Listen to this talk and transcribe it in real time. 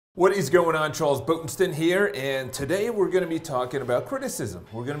What is going on? Charles Botenstein here, and today we're going to be talking about criticism.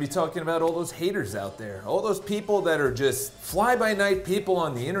 We're going to be talking about all those haters out there, all those people that are just fly-by-night people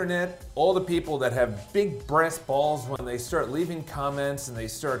on the internet, all the people that have big brass balls when they start leaving comments and they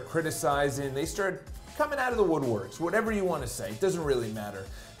start criticizing, they start coming out of the woodworks, whatever you want to say, it doesn't really matter.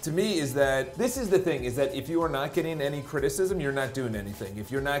 To me is that, this is the thing, is that if you are not getting any criticism, you're not doing anything.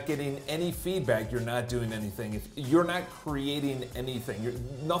 If you're not getting any feedback, you're not doing anything. If you're not creating anything,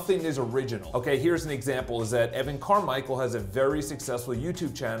 nothing is original. Okay, here's an example, is that Evan Carmichael has a very successful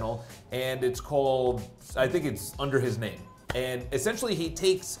YouTube channel, and it's called, I think it's under his name. And essentially he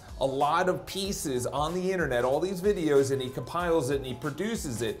takes a lot of pieces on the internet, all these videos, and he compiles it and he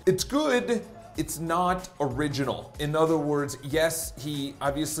produces it. It's good. It's not original. In other words, yes, it's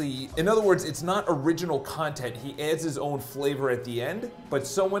not original content. He adds his own flavor at the end, but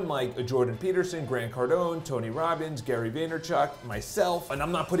someone like a Jordan Peterson, Grant Cardone, Tony Robbins, Gary Vaynerchuk, myself, and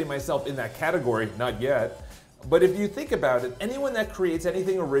I'm not putting myself in that category, not yet, but if you think about it, anyone that creates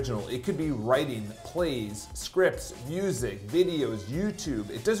anything original, it could be writing, plays, scripts, music, videos, YouTube,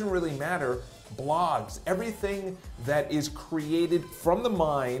 it doesn't really matter, blogs, everything that is created from the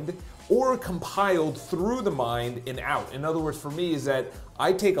mind or compiled through the mind and out. In other words, for me, is that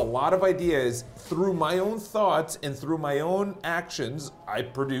I take a lot of ideas through my own thoughts and through my own actions. I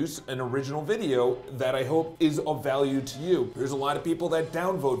produce an original video that I hope is of value to you. There's a lot of people that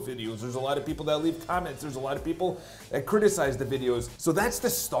downvote videos. There's a lot of people that leave comments. There's a lot of people that criticize the videos. So that's the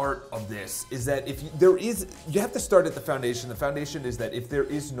start of this, is that if you have to start at the foundation. The foundation is that if there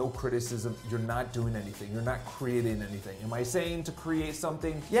is no criticism, you're not doing anything. You're not creating anything. Am I saying to create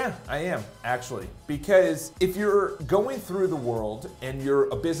something? Yeah, I am, actually. Because if you're going through the world and you're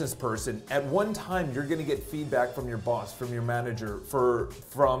a business person, at one time you're gonna get feedback from your boss, from your manager,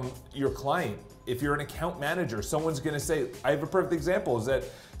 from your client. If you're an account manager, someone's gonna say, I have a perfect example, is that,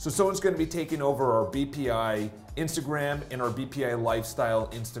 so someone's gonna be taking over our BPI Instagram and our BPI Lifestyle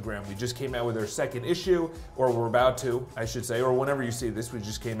Instagram. We just came out with our second issue, or we're about to, I should say, or whenever you see this, we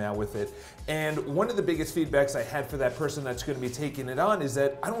just came out with it. And one of the biggest feedbacks I had for that person that's gonna be taking it on is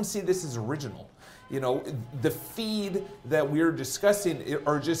that I don't see this as original. You know, the feed that we're discussing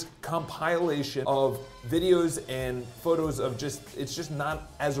are just compilation of videos and photos of it's just not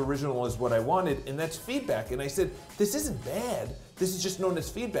as original as what I wanted, and that's feedback. And I said, this isn't bad, this is just known as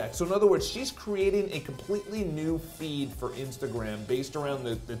feedback. So in other words, she's creating a completely new feed for Instagram based around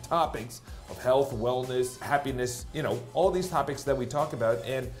the topics of health, wellness, happiness, you know, all these topics that we talk about.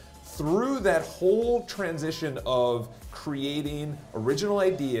 And through that whole transition of creating original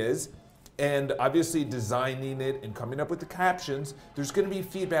ideas, and obviously designing it and coming up with the captions, there's gonna be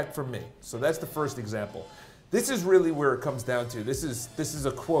feedback from me. So that's the first example. This is really where it comes down to. This is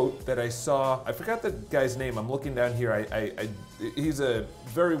a quote that I saw. I forgot the guy's name. I'm looking down here. He's a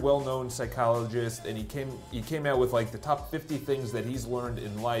very well-known psychologist, and he came out with like the top 50 things that he's learned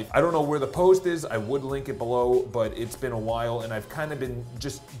in life. I don't know where the post is. I would link it below, but it's been a while, and I've kind of been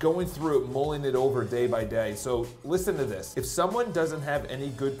just going through it, mulling it over day by day. So listen to this. If someone doesn't have any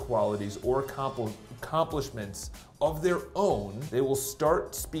good qualities or accomplishments of their own, they will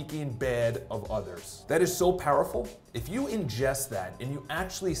start speaking bad of others. That is so powerful. If you ingest that and you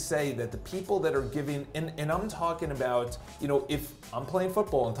actually say that the people that are giving, and I'm talking about, you know, if I'm playing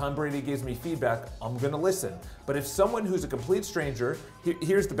football and Tom Brady gives me feedback, I'm gonna listen. But if someone who's a complete stranger,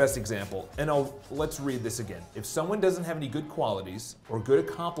 here's the best example, and let's read this again. If someone doesn't have any good qualities or good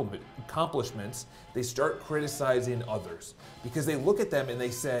accomplishments, they start criticizing others because they look at them and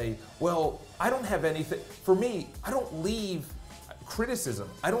they say, well, I don't have anything. For me, I don't leave criticism.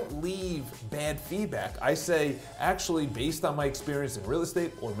 I don't leave bad feedback. I say, actually, based on my experience in real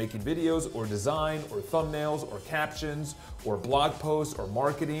estate or making videos or design or thumbnails or captions or blog posts or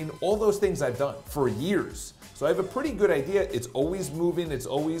marketing, all those things I've done for years. So I have a pretty good idea. It's always moving, it's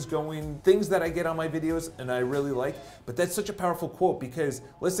always going. Things that I get on my videos and I really like, but that's such a powerful quote because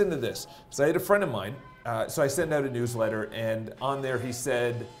listen to this. So I had a friend of mine, so I send out a newsletter, and on there he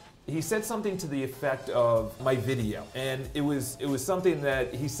said something to the effect of my video, and it was something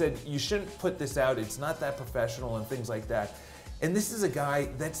that he said, you shouldn't put this out, it's not that professional and things like that. And this is a guy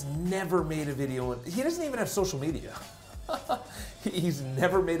that's never made a video, and he doesn't even have social media. He's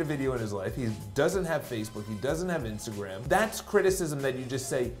never made a video in his life. He doesn't have Facebook. He doesn't have Instagram. That's criticism that you just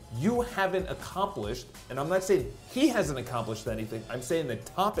say, you haven't accomplished, and I'm not saying he hasn't accomplished anything. I'm saying the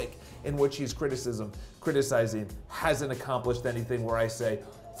topic in which he's criticizing hasn't accomplished anything where I say,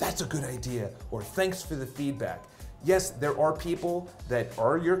 that's a good idea, or thanks for the feedback. Yes, there are people that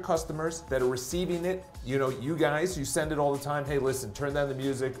are your customers that are receiving it. You know, you guys, you send it all the time. Hey, listen, turn down the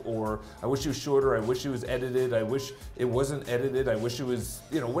music, or I wish it was shorter. I wish it was edited. I wish it wasn't edited. I wish it was,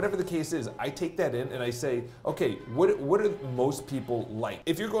 you know, whatever the case is. I take that in and I say, okay, what do most people like?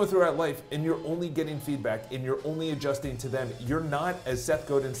 If you're going throughout life and you're only getting feedback and you're only adjusting to them, you're not, as Seth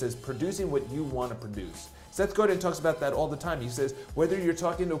Godin says, producing what you want to produce. Seth Godin talks about that all the time. He says, whether you're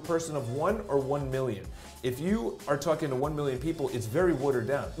talking to a person of 1 or 1 million, if you are talking to 1 million people, it's very watered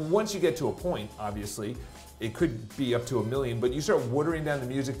down. Once you get to a point, obviously, it could be up to 1 million, but you start watering down the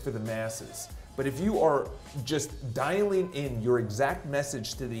music for the masses. But if you are just dialing in your exact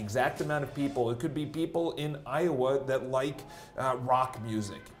message to the exact amount of people, it could be people in Iowa that like rock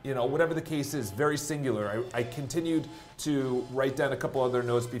music, you know, whatever the case is, very singular. I continued to write down a couple other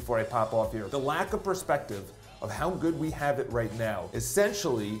notes before I pop off here. The lack of perspective of how good we have it right now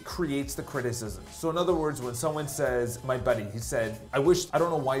essentially creates the criticism. So in other words, when someone says, my buddy, he said, I don't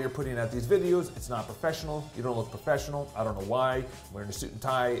know why you're putting out these videos. It's not professional. You don't look professional. I don't know why. I'm wearing a suit and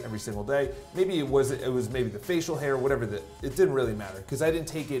tie every single day. Maybe it was maybe the facial hair, whatever. It didn't really matter because I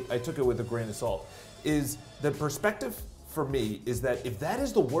took it with a grain of salt. Is the perspective for me is that if that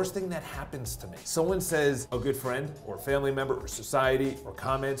is the worst thing that happens to me, someone says, a good friend or family member or society or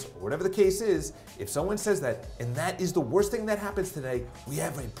comments or whatever the case is, if someone says that and that is the worst thing that happens today, we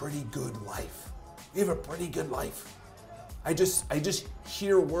have a pretty good life. We have a pretty good life. I just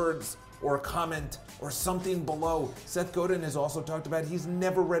hear words or a comment or something below. Seth Godin has also talked about he's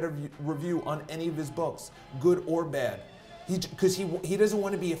never read a review on any of his books, good or bad. Because he doesn't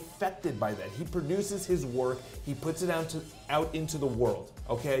want to be affected by that. He produces his work, he puts it out into the world,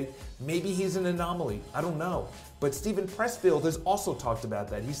 okay? Maybe he's an anomaly, I don't know. But Steven Pressfield has also talked about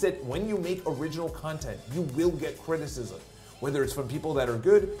that. He said, when you make original content, you will get criticism. Whether it's from people that are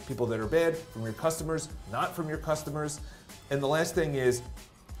good, people that are bad, from your customers, not from your customers. And the last thing is,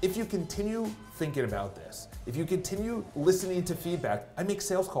 if you continue thinking about this, if you continue listening to feedback, I make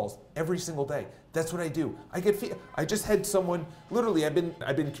sales calls every single day. That's what I do. I just had someone, literally, I've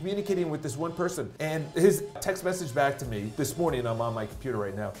been communicating with this one person, and his text message back to me this morning, I'm on my computer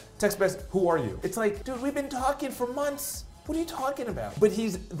right now, text message, who are you? It's like, dude, we've been talking for months. What are you talking about? But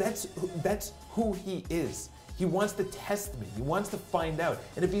that's who he is. He wants to test me. He wants to find out.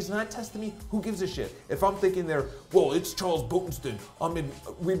 And if he's not testing me, who gives a shit? If I'm thinking there, well, it's Charles Botensten.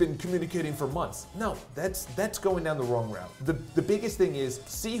 We've been communicating for months. No, that's going down the wrong route. The biggest thing is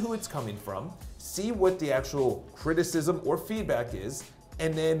see who it's coming from, see what the actual criticism or feedback is,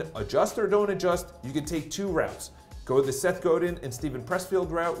 and then adjust or don't adjust. You can take 2 routes. Go the Seth Godin and Steven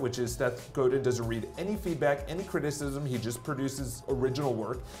Pressfield route, which is Seth Godin doesn't read any feedback, any criticism, he just produces original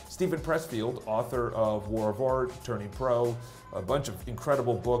work. Steven Pressfield, author of War of Art, Turning Pro, a bunch of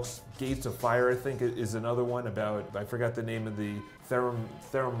incredible books. Gates of Fire, I think, is another one about, I forgot the name of the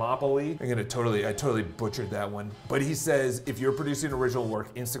Thermopylae. I totally butchered that one. But he says, if you're producing original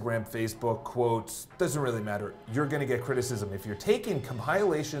work, Instagram, Facebook, quotes, doesn't really matter. You're gonna get criticism. If you're taking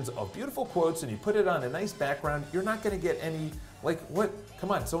compilations of beautiful quotes and you put it on a nice background, you're not gonna get any, like, what?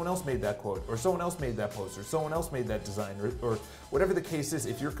 Come on, someone else made that quote, or someone else made that post, or someone else made that design, or whatever the case is.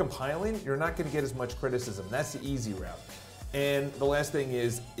 If you're compiling, you're not gonna get as much criticism. That's the easy route. And the last thing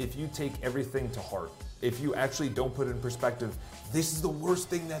is, if you take everything to heart, if you actually don't put it in perspective, this is the worst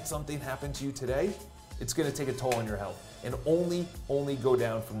thing that something happened to you today, it's gonna take a toll on your health. And only go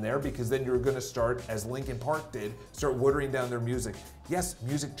down from there, because then you're gonna start, as Linkin Park did, start watering down their music. Yes,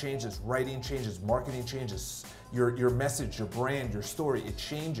 music changes, writing changes, marketing changes, your message, your brand, your story, it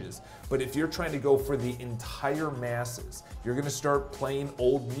changes. But if you're trying to go for the entire masses, you're gonna start playing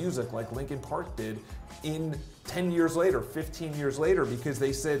old music like Linkin Park did in 10 years later, 15 years later, because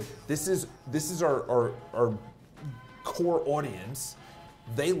they said, this is our core audience.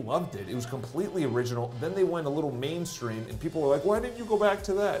 They loved it. It was completely original. Then they went a little mainstream and people were like, why didn't you go back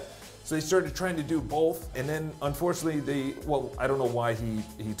to that? So they started trying to do both, and then unfortunately well, I don't know why he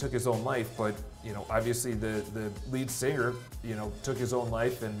took his own life, but you know, obviously the lead singer, you know, took his own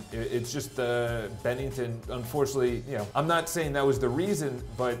life, and it's just Bennington, unfortunately, you know, I'm not saying that was the reason,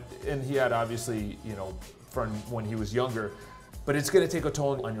 and he had obviously, you know, from when he was younger, but it's gonna take a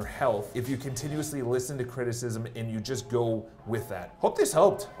toll on your health if you continuously listen to criticism and you just go with that. Hope this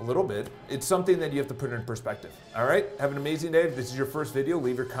helped a little bit. It's something that you have to put in perspective. All right, have an amazing day. If this is your first video,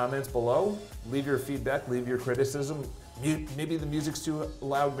 leave your comments below. Leave your feedback, leave your criticism. Maybe the music's too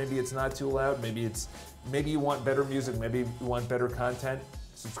loud, maybe it's not too loud, maybe you want better music, maybe you want better content.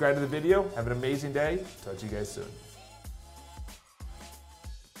 Subscribe to the video, have an amazing day. Talk to you guys soon.